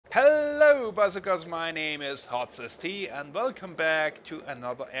Hello Bazookas, my name is HotSST and welcome back to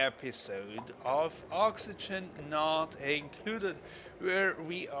another episode of Oxygen Not Included, where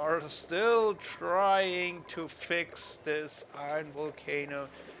we are still trying to fix this iron volcano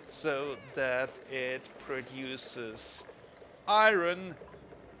so that it produces iron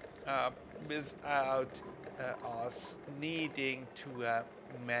without us needing to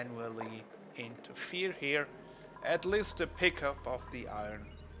manually interfere here. At least the pickup of the iron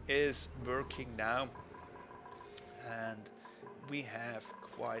is working now, and we have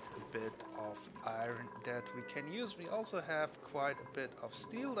quite a bit of iron that we can use. We also have quite a bit of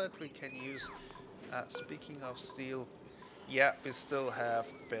steel that we can use. Speaking of steel, yeah, we still have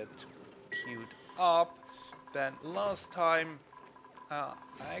a bit queued up. Then last time I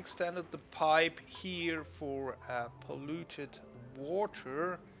extended the pipe here for polluted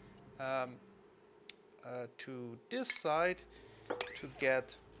water to this side to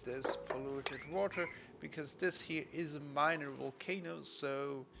get this polluted water, because this here is a minor volcano,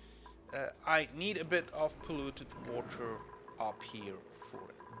 so I need a bit of polluted water up here for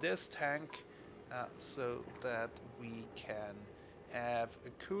this tank, so that we can have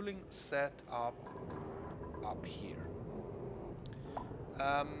a cooling set up here.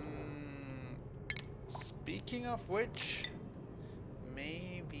 Speaking of which,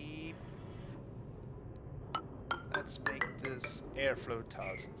 maybe let's make this airflow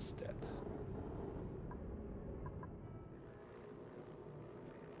tiles instead.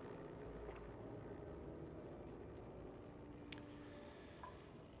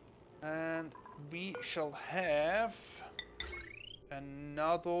 And we shall have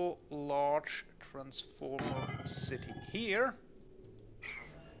another large transformer sitting here,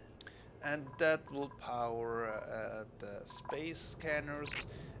 and that will power the space scanners.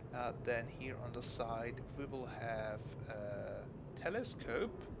 Then here on the side we will have a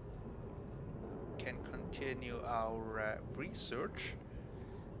telescope, can continue our research,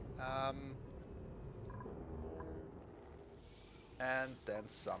 and then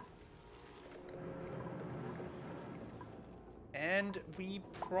some. And we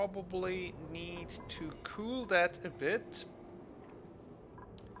probably need to cool that a bit.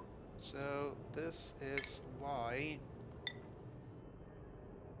 So this is why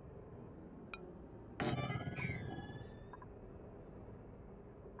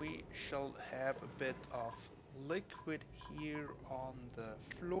we shall have a bit of liquid here on the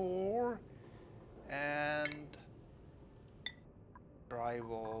floor and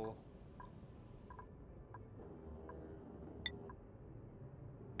drywall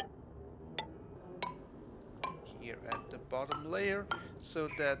here at the bottom layer, so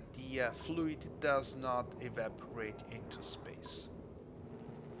that the fluid does not evaporate into space.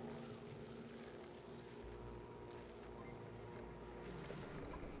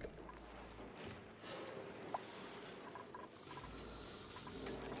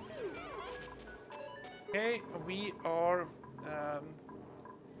 Okay, we are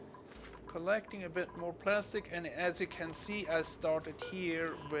collecting a bit more plastic, and as you can see, I started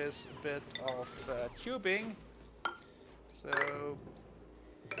here with a bit of tubing. So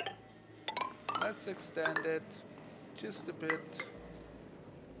let's extend it just a bit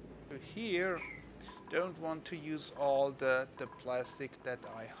to here. Don't want to use all the plastic that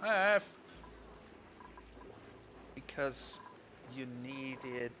I have, because you need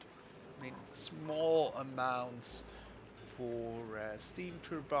it in small amounts for steam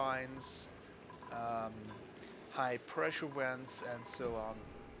turbines, high pressure vents, and so on.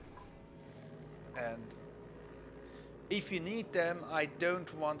 And if you need them, I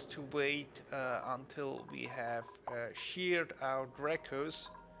don't want to wait until we have sheared our Dracos.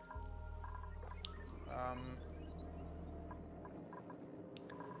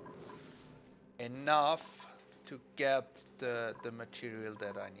 Enough to get the material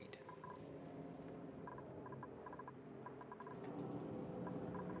that I need.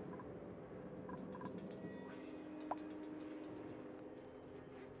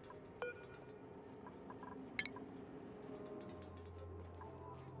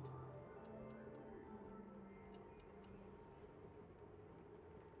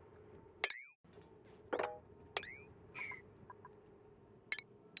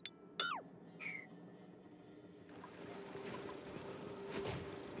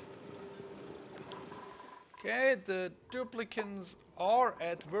 Okay, the duplicants are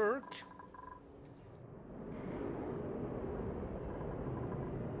at work.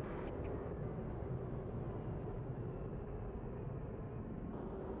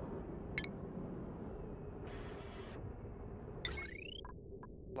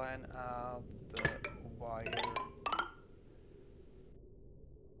 Plan out the wire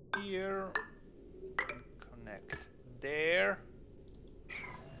here and connect there.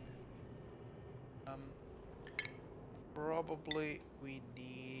 Probably we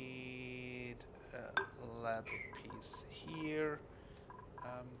need a ladder piece here.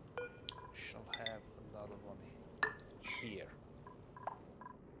 Shall have another one here.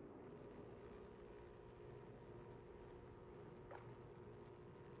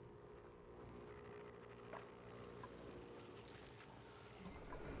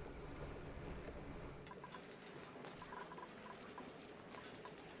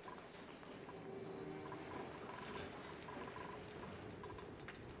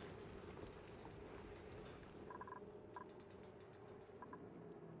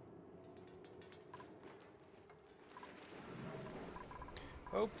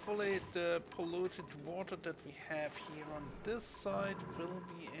 Hopefully the polluted water that we have here on this side will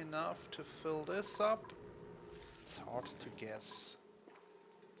be enough to fill this up. It's hard to guess.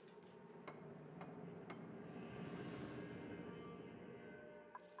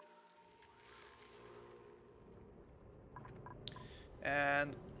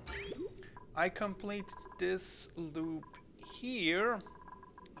 And I completed this loop here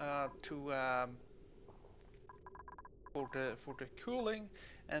for the cooling,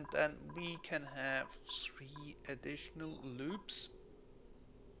 and then we can have 3 additional loops.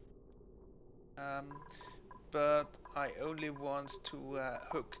 But I only want to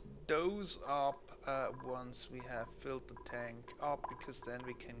hook those up once we have filled the tank up, because then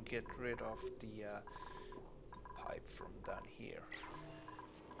we can get rid of the pipe from down here.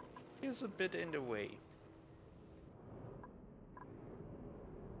 It's a bit in the way.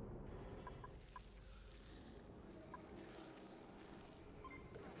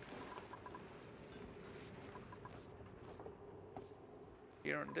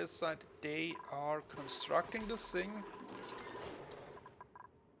 Here on this side, they are constructing this thing.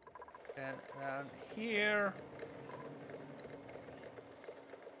 And down here,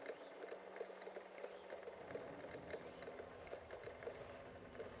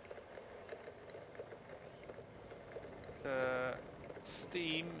 the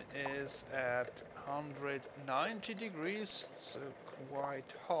steam is at 190 degrees, so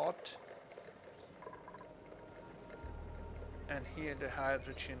quite hot. And here the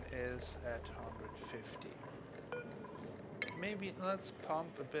hydrogen is at 150. Maybe let's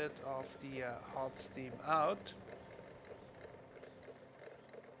pump a bit of the hot steam out.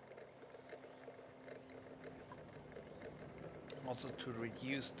 Also to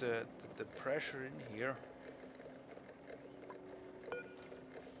reduce the pressure in here.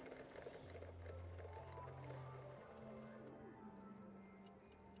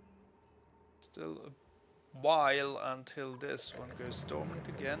 Still a while until this one goes dormant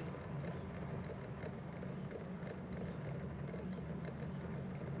again.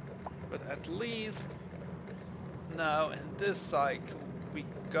 But at least now in this cycle we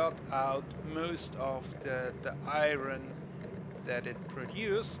got out most of the iron that it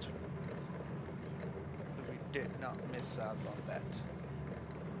produced. So we did not miss out on that.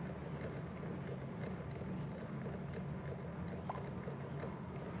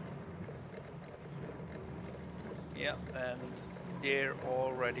 Yeah, and there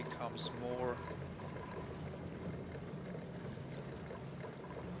already comes more.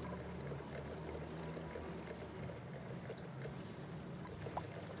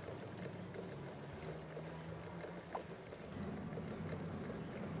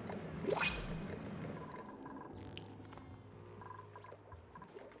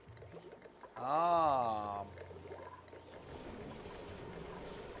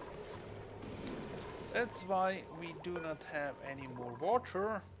 That's why we do not have any more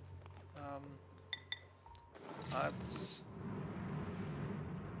water. Let's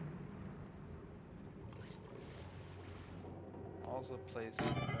also place a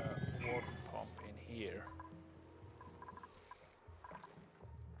water pump in here.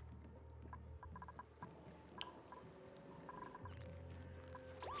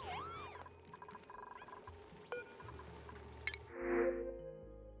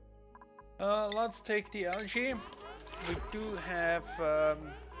 Let's take the algae. We do have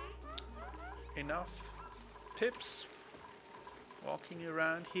enough pips walking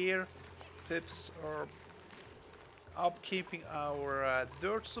around here. Pips are upkeeping our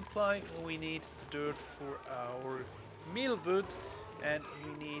dirt supply. We need the dirt for our mealwood, and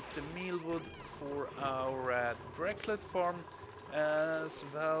we need the mealwood for our bracelet farm, as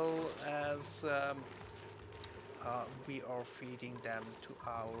well as we are feeding them to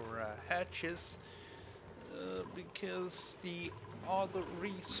our hatches, because the other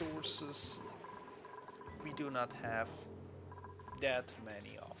resources we do not have that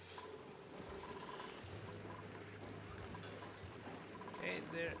many of. Okay,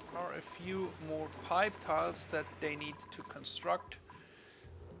 there are a few more pipe tiles that they need to construct.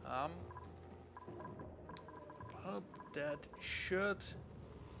 But that should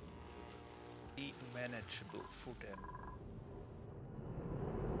be manageable for them.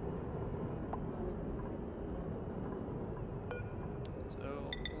 So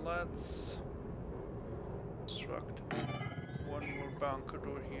let's construct one more bunker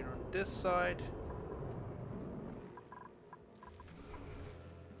door here on this side.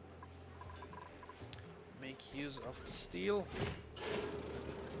 Make use of the steel.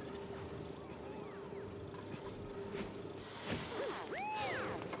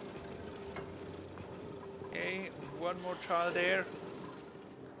 Okay, one more tile there.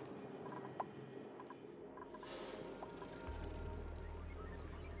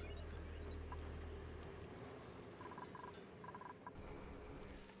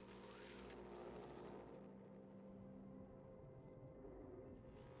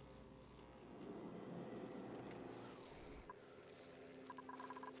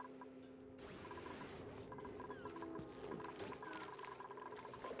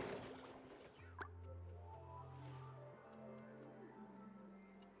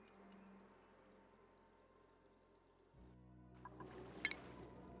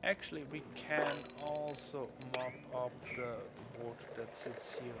 Actually, we can also mop up the water that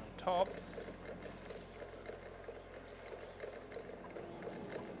sits here on top.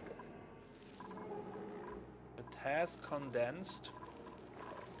 It has condensed.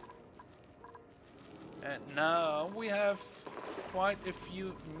 And now we have quite a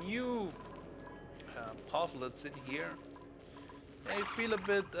few new puzzlets in here. They feel a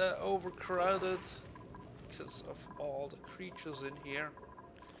bit overcrowded because of all the creatures in here.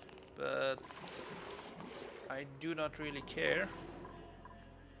 But I do not really care.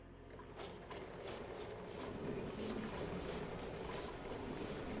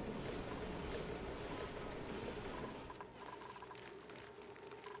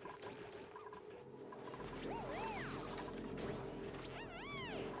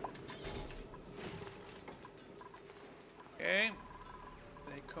 Okay,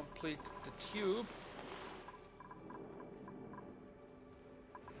 they complete the tube.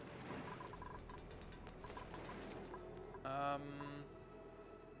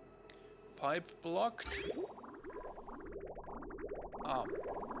 Pipe blocked.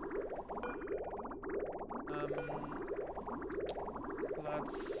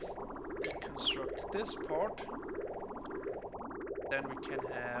 Let's deconstruct this part. Then we can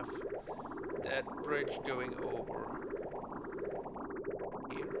have that bridge going over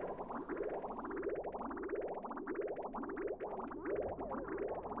here.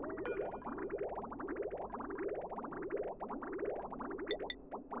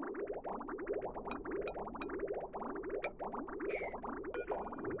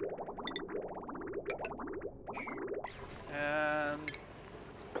 And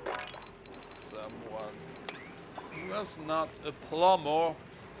someone was not a plumber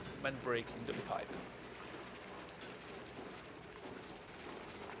when breaking the pipe.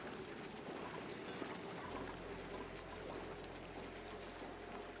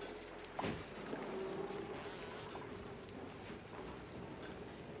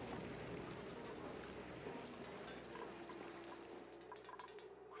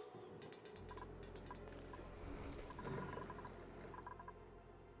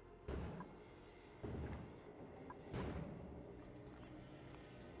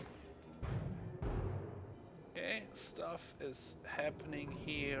 Stuff is happening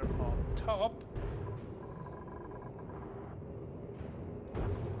here on top.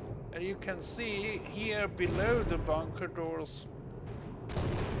 And you can see here below the bunker doors,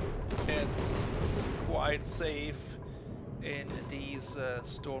 it's quite safe in these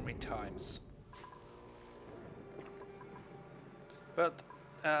stormy times. But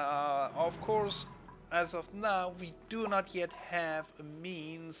of course, as of now, we do not yet have a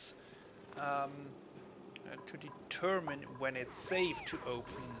means to determine when it's safe to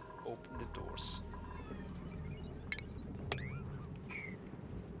open the doors.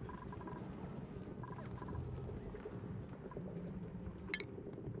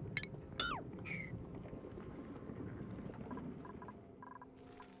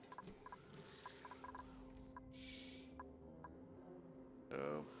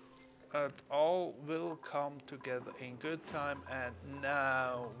 So, but all will come together in good time, and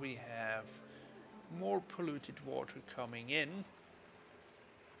now we have more polluted water coming in.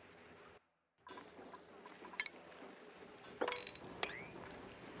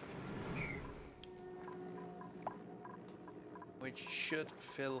 Which should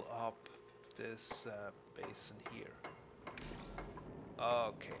fill up this basin here.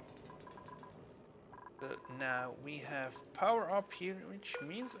 Okay. So now we have power up here, which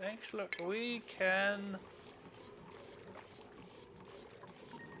means actually we can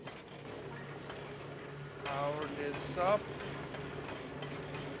power this up.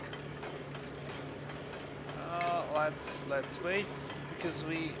 Let's wait, because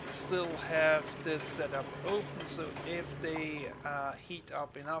we still have this setup open, so if they heat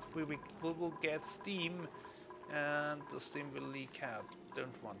up enough, we will get steam, and the steam will leak out.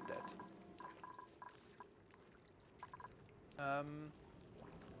 Don't want that.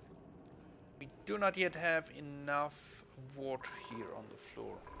 We do not yet have enough water here on the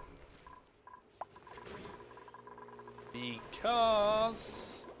floor,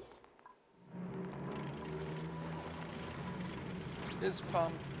 because this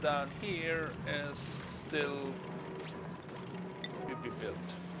pump down here is still to be built.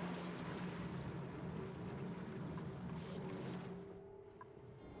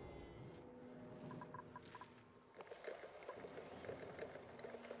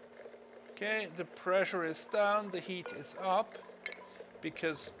 Okay, the pressure is down, the heat is up,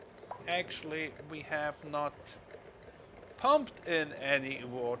 because actually we have not pumped in any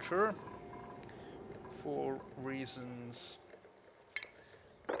water for reasons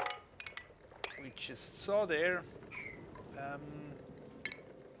we just saw there.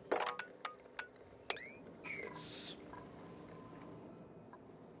 Yes.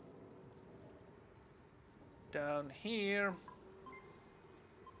 Down here,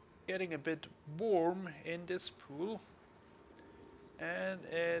 getting a bit warm in this pool, and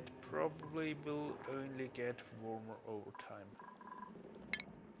it probably will only get warmer over time.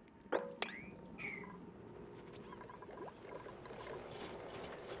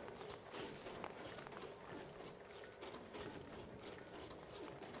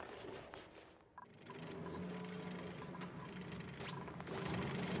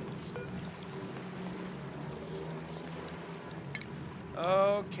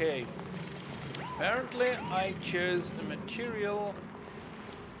 Okay, apparently I chose a material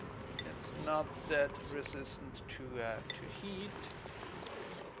that's not that resistant to heat.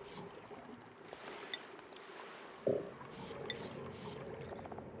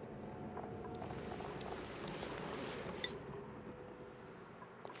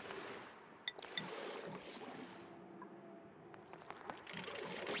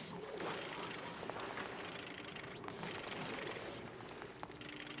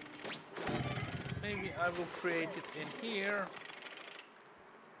 Maybe I will create it in here,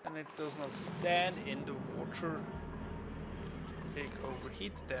 and it does not stand in the water, take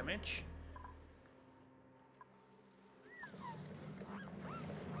overheat damage.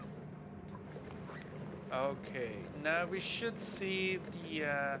 Okay, now we should see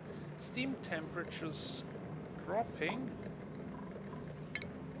the steam temperatures dropping.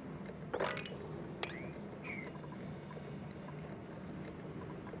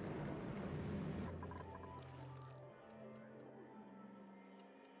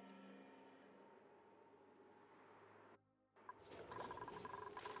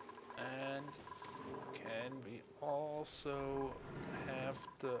 Also have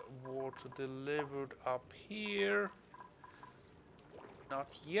the water delivered up here. Not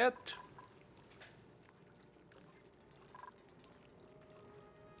yet.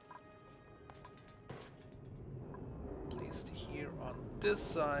 At least here on this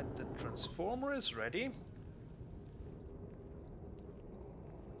side the transformer is ready.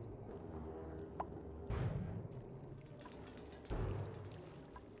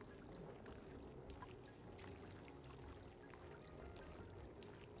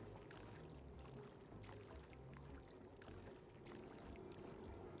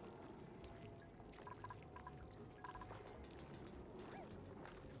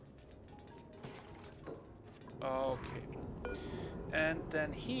 Okay, and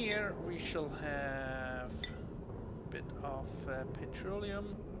then here we shall have a bit of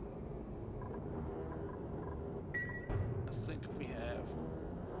petroleum. I think we have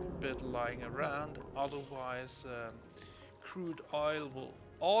a bit lying around, otherwise crude oil will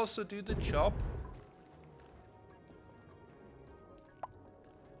also do the job.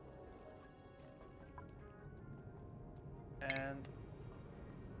 And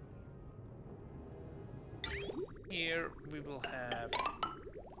here we will have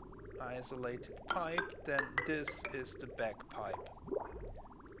isolated pipe, then this is the back pipe.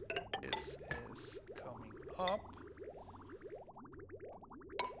 This is coming up.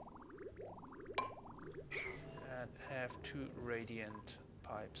 And have two radiant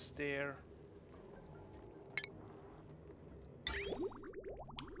pipes there.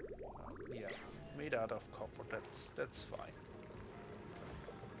 made out of copper. That's fine.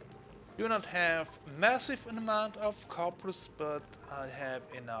 Do not have massive amount of coppers, but I have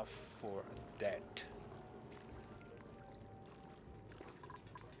enough for that.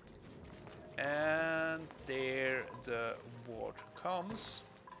 And there the water comes.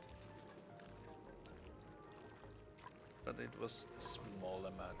 But it was a small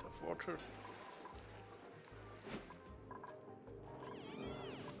amount of water.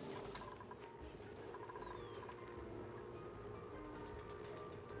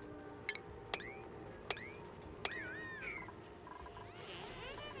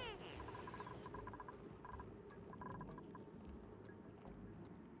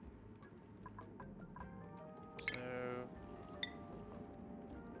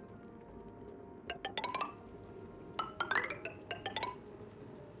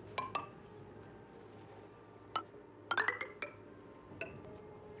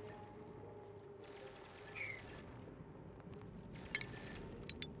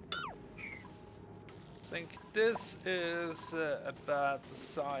 I think this is about the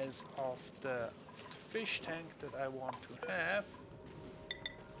size of the fish tank that I want to have.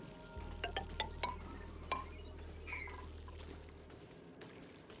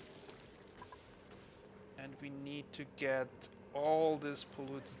 And we need to get all this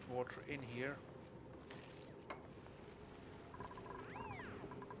polluted water in here.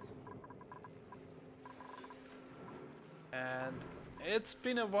 And it's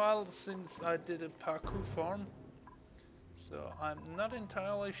been a while since I did a parkour farm, so I'm not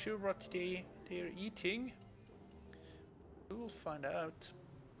entirely sure what they're eating. We will find out.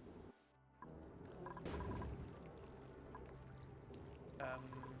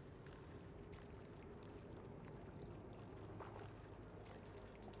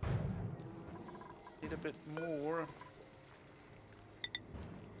 Need a bit more.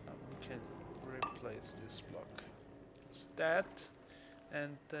 We can replace this block. It's that.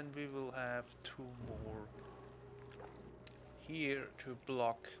 And then we will have 2 more here to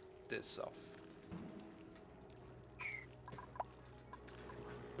block this off.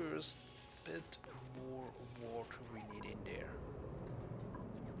 First, a bit more water we need in there.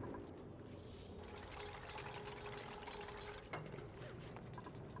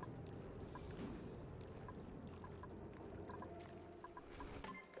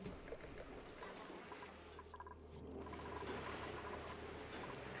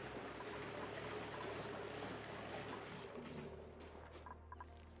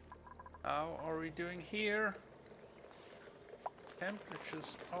 How are we doing here?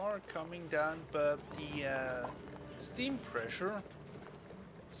 Temperatures are coming down, but the steam pressure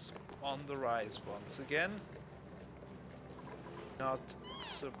is on the rise once again. Not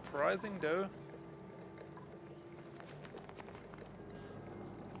surprising though.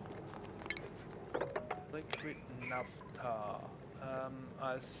 Liquid naphtha.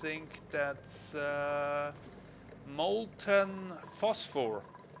 I think that's molten phosphor.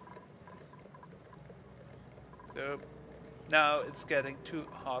 Now it's getting too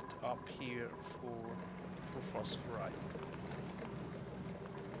hot up here for phosphorite.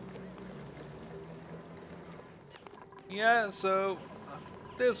 Yeah, so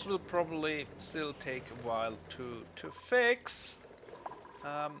this will probably still take a while to fix.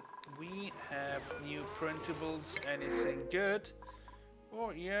 We have new printables. Anything good?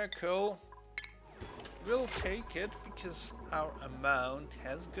 Oh yeah, cool. We'll take it because our amount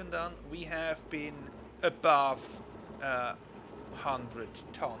has gone down. We have been above 100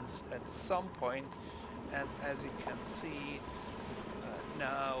 tons at some point, and as you can see,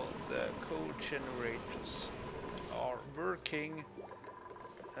 now the coal generators are working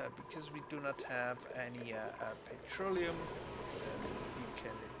because we do not have any petroleum we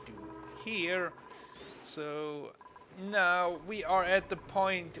can do here. So now we are at the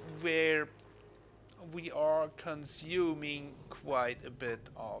point where we are consuming quite a bit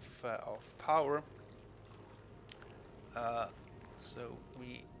of power. So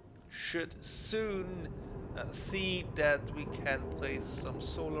we should soon see that we can place some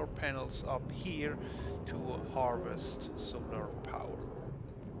solar panels up here to harvest solar power.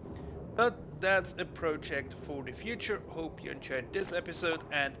 But that's a project for the future. Hope you enjoyed this episode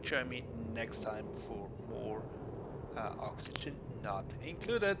and join me next time for more oxygen not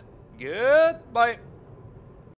included. Goodbye!